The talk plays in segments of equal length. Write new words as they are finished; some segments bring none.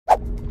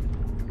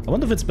I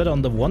wonder if it's better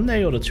on the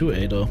 1A or the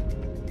 2A though.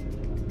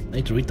 I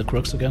need to read the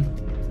crooks again.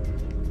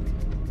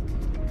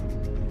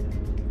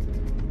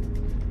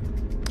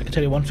 I can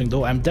tell you one thing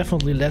though, I'm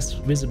definitely less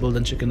visible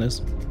than Chicken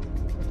is.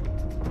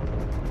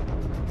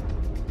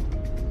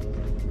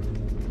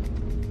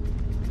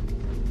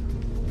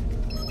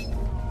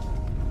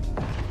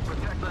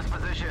 Protect this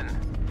position.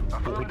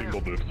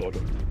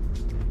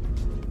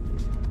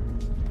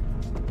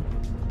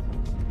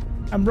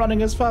 I'm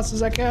running as fast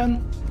as I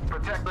can.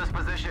 Protect this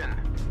position.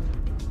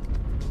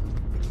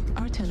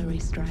 Artillery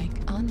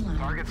strike online.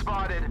 Target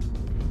spotted.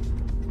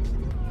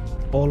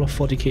 All of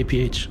 40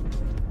 kph.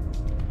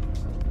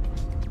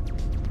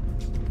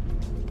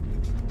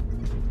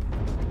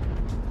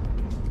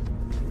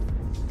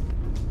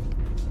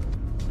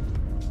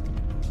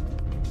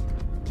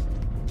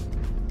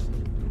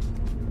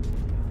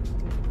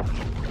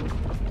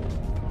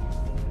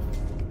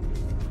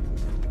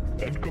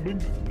 Incoming,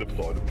 left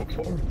side of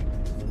Foxfire.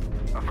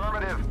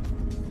 Affirmative.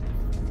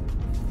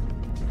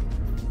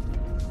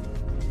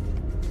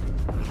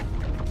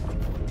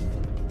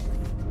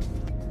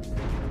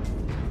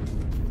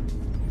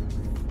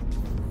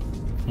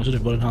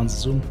 Natürlich wollen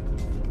Hans zoom.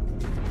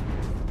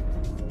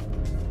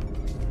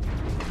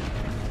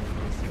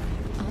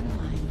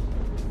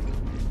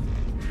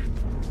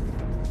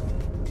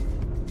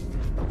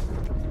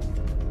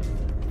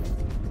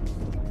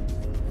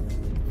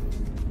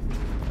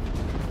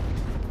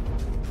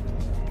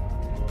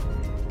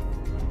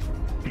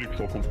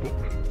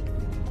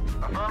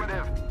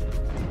 Affirmative.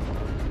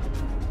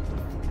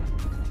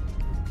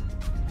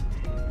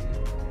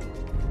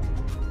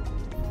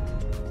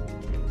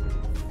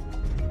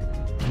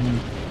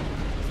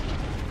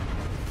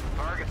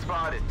 Target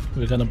spotted.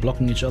 We're kind of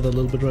blocking each other a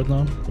little bit right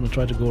now. Gonna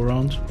try to go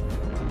around.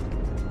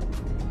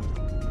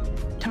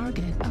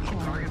 Target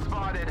acquired. Target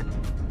spotted.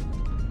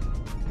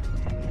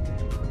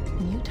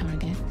 New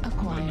target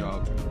acquired. Good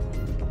job.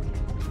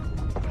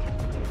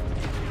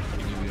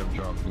 You have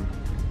job.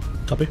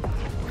 Copy.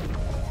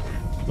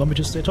 Want me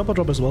to stay top or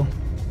drop as well? You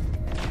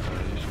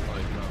should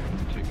probably drop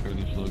and take care of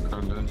these little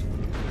content.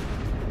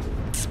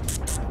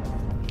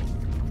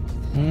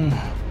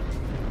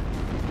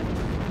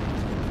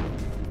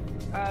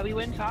 We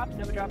went top,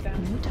 never drop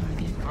down. New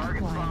target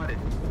Target acquired. spotted.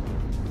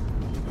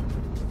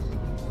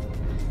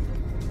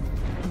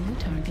 New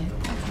target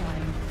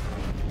acquired.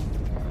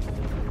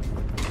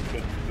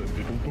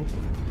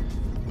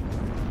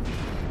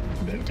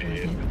 New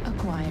target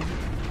acquired.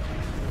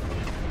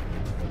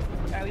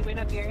 We went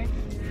up here.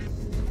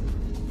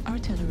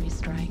 Artillery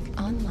strike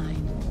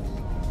online.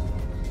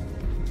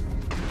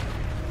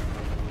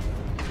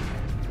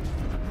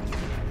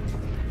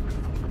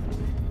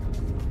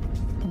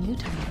 New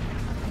target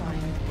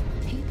acquired.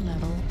 Heat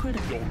level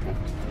critical.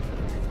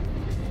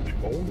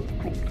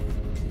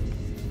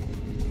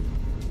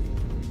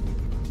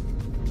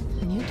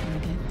 New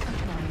target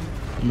acquired.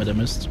 I might have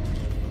missed.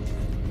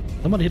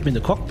 Somebody hit me in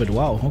the cockpit.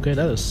 Wow. Okay,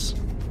 that is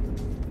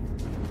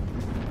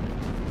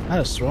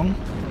strong.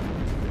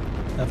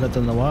 I haven't had that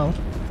in a while.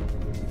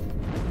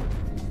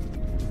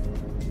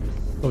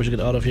 Probably should get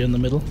out of here in the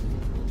middle.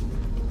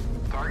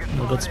 Target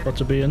No good spotted. spot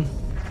to be in.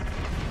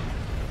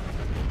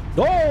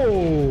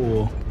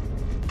 Oh!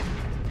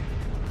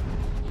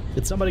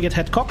 Did somebody get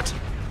head cocked?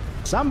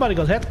 Somebody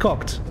got head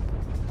cocked.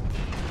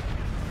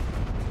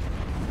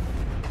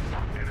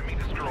 Enemy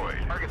destroyed.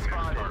 Target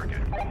spotted.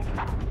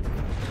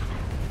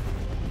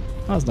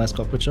 That was a nice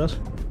cockpit shot.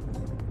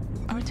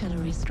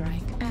 Artillery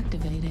strike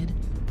activated.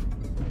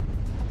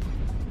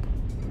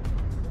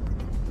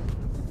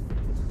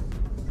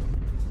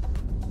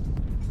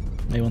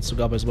 He wants to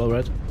go up as well,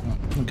 right? Oh,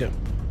 okay.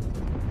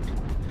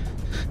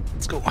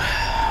 Let's go.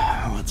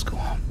 Let's go.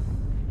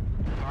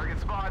 Target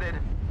spotted.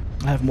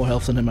 I have more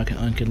health than him. I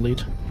can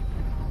lead.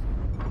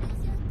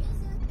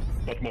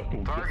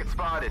 Target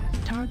spotted.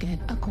 Target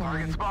acquired.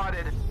 Target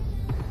spotted.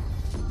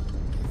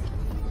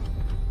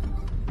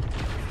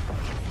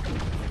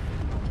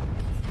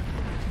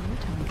 New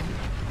target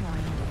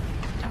acquired.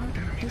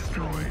 Target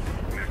destroyed.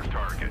 Next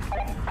target.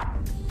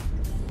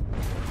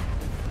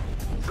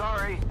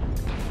 Sorry.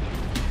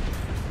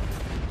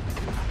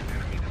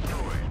 Enemy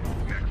destroyed.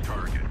 Next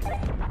target.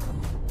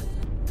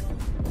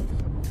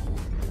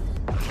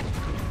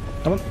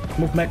 Come on,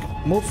 move, Mac,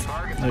 move.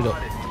 Target There you go.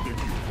 spotted.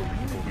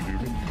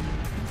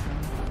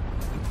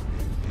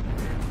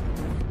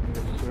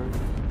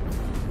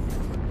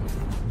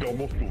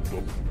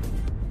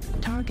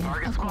 Target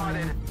Target acquired.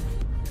 spotted.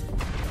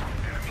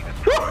 Enemy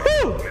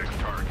destroyed. Next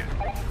target.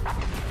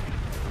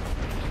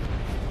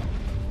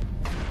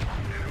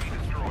 Enemy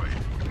destroyed.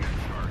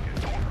 Next target.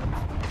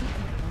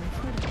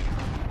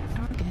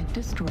 Target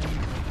destroyed.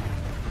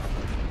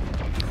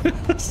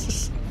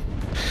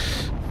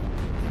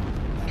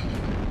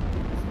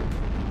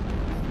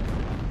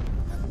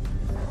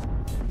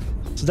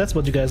 So that's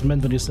what you guys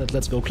meant when you said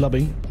let's go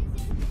clubbing.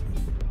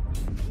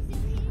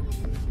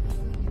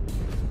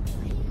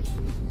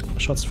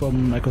 Shots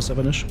from Echo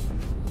 7-ish.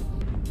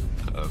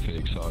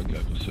 Phoenix Hog,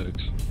 Echo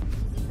 6.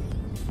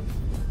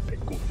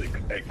 Echo 6,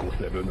 Echo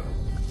 7.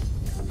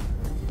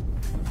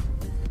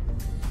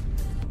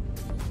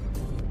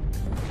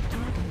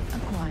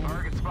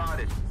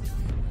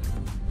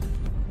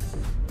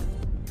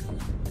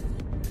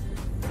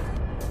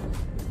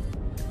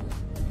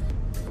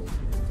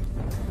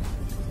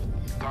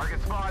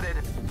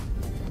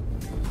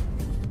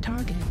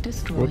 Target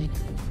destroyed.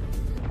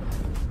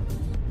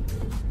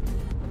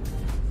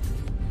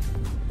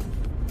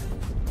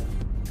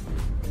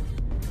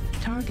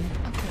 Target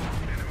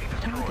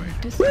acquired.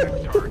 Target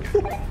destroyed. Target.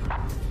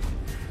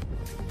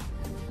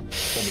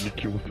 How many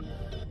kills?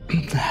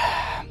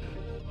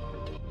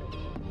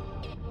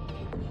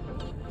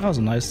 That was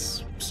a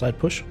nice side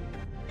push.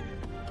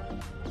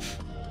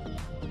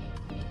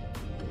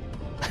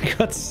 I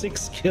got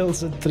 6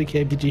 kills and 3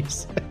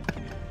 KBGs.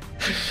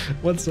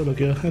 1 solo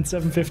kill and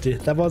 750.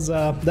 That was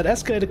that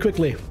escalated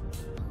quickly.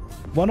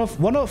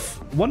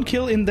 One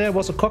kill in there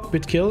was a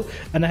cockpit kill,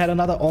 and I had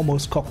another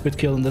almost cockpit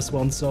kill in this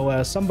one.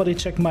 So somebody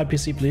check my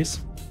PC,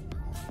 please.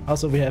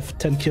 Also, we have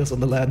 10 kills on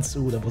the lands.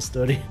 Ooh, that was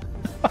 30.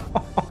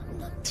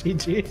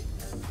 GG.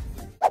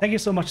 Thank you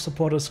so much,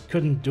 supporters.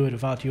 Couldn't do it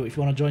without you. If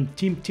you want to join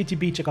Team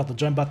TTB, check out the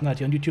join button right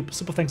here on YouTube,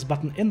 super thanks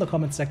button in the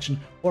comment section,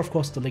 or of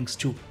course the links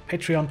to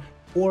Patreon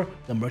or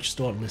the merch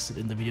store listed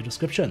in the video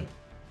description.